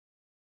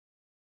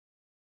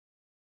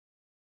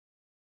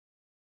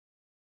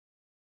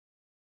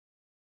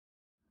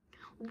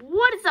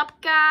What is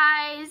up,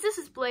 guys? This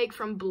is Blake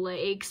from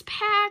Blake's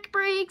Pack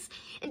Breaks,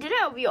 and today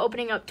I'll be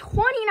opening up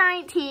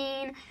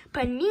 2019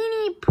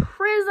 Panini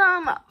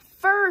Prizm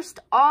first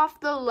off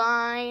the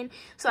line.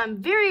 So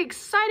I'm very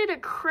excited to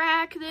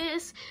crack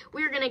this.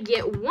 We're gonna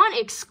get one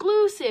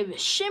exclusive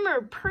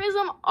Shimmer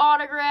Prizm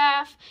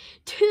autograph,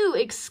 two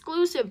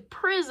exclusive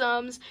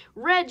Prizms,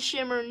 red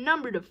Shimmer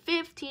numbered to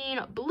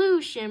 15,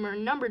 blue Shimmer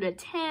numbered to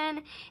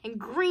 10, and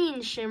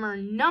green Shimmer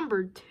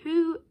numbered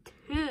to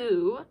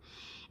 2.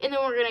 And then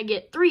we're going to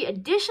get 3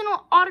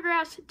 additional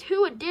autographs,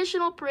 2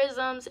 additional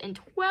Prizms, and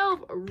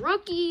 12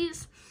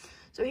 rookies.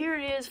 So here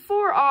it is,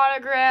 4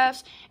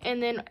 autographs,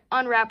 and then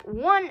unwrap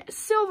 1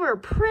 silver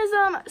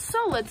Prizm.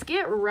 So let's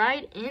get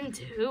right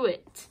into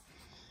it.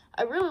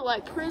 I really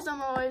like Prizm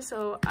always,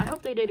 so I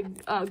hope they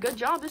did a good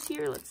job this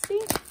year. Let's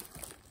see.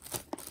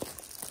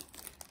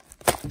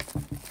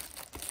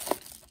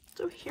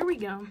 So here we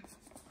go.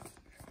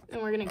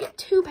 And we're going to get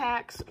 2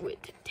 packs with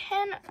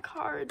 10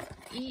 cards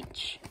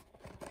each.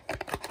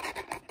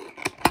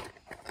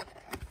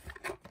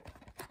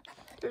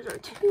 There's our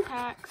 2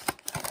 packs.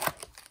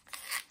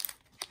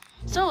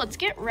 So let's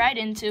get right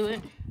into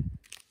it.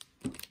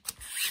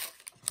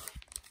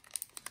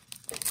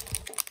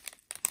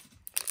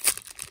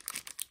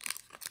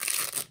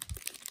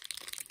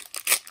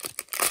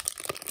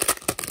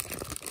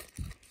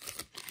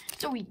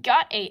 So we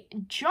got a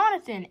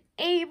Jonathan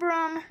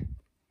Abram,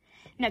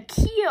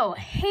 N'Keal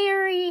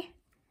Harry,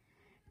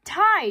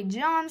 Ty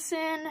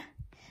Johnson,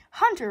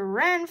 Hunter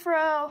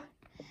Renfrow,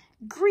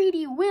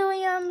 Greedy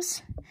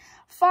Williams,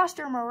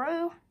 Foster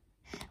Moreau,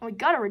 and we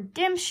got a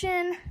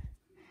redemption,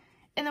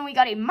 and then we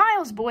got a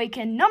Miles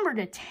Boykin number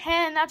to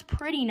 10. That's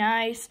pretty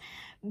nice.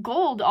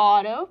 Gold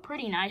auto,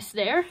 pretty nice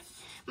there.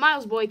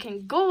 Miles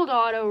Boykin gold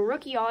auto,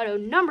 rookie auto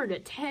number to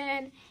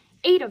 10,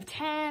 8 of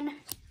 10.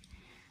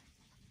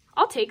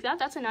 I'll take that.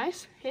 That's a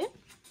nice hit.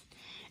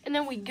 And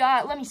then we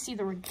got, let me see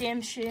the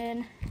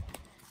redemption.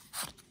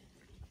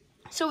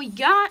 So we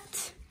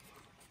got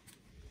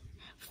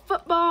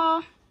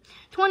football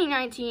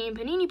 2019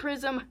 Panini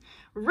Prizm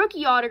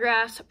rookie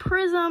autographs,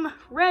 Prizm,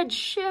 red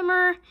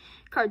Shimmer,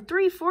 card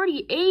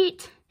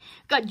 348.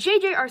 Got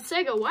JJ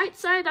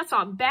Arcega-Whiteside, that's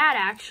not bad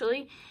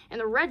actually. And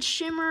the red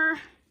Shimmer,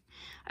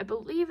 I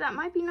believe that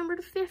might be numbered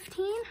to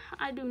 15.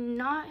 I do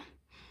not,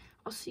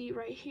 I'll see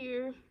right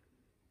here.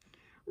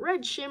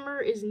 Red Shimmer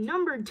is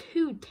numbered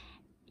to,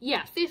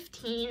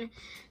 15.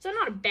 So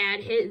not a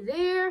bad hit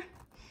there.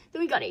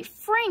 Then we got a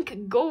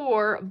Frank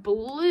Gore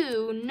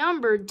blue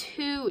numbered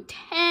to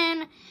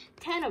 10,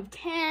 10 of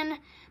 10.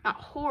 Not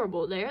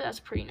horrible there. That's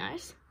pretty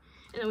nice.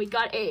 And then we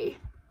got a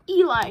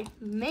Eli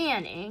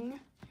Manning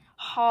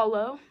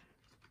holo.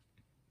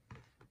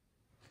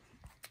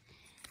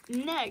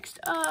 Next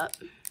up,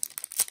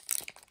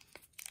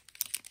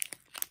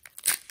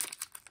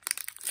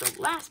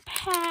 the last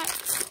pack.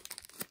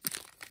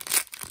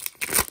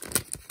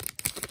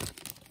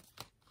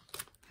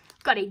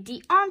 Got a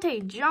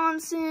Deontay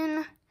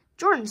Johnson,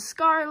 Jordan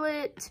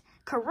Scarlett,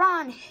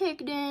 Karan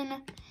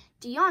Higdon,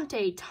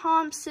 Deontay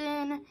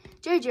Thompson,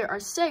 JJ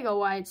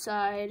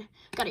Arcega-Whiteside.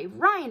 Got a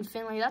Ryan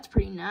Finley, that's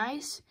pretty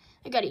nice.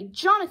 I got a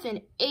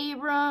Jonathan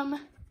Abram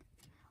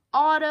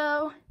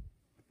auto,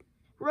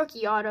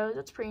 rookie auto,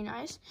 that's pretty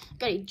nice.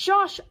 Got a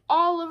Josh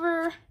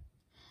Oliver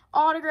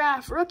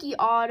autograph, rookie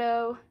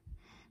auto,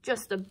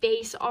 just the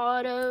base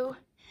auto.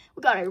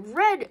 We got a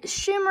red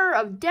Shimmer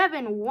of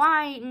Devin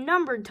White,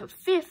 numbered to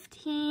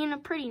 15,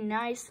 pretty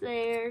nice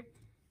there.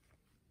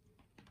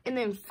 And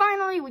then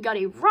finally, we got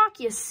a Rock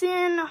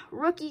Ya-Sin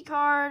rookie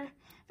card.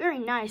 Very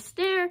nice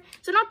there.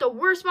 So not the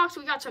worst box.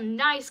 We got some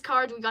nice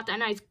cards. We got that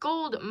nice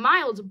gold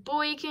Miles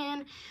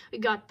Boykin. We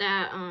got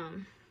that,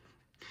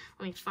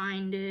 let me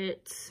find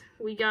it.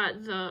 We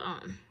got the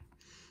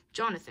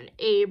Jonathan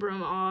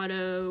Abram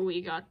auto.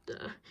 We got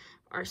the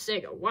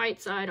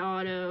Arcega-Whiteside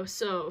auto.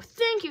 So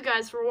thank you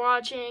guys for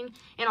watching,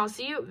 and I'll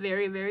see you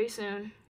very, very soon.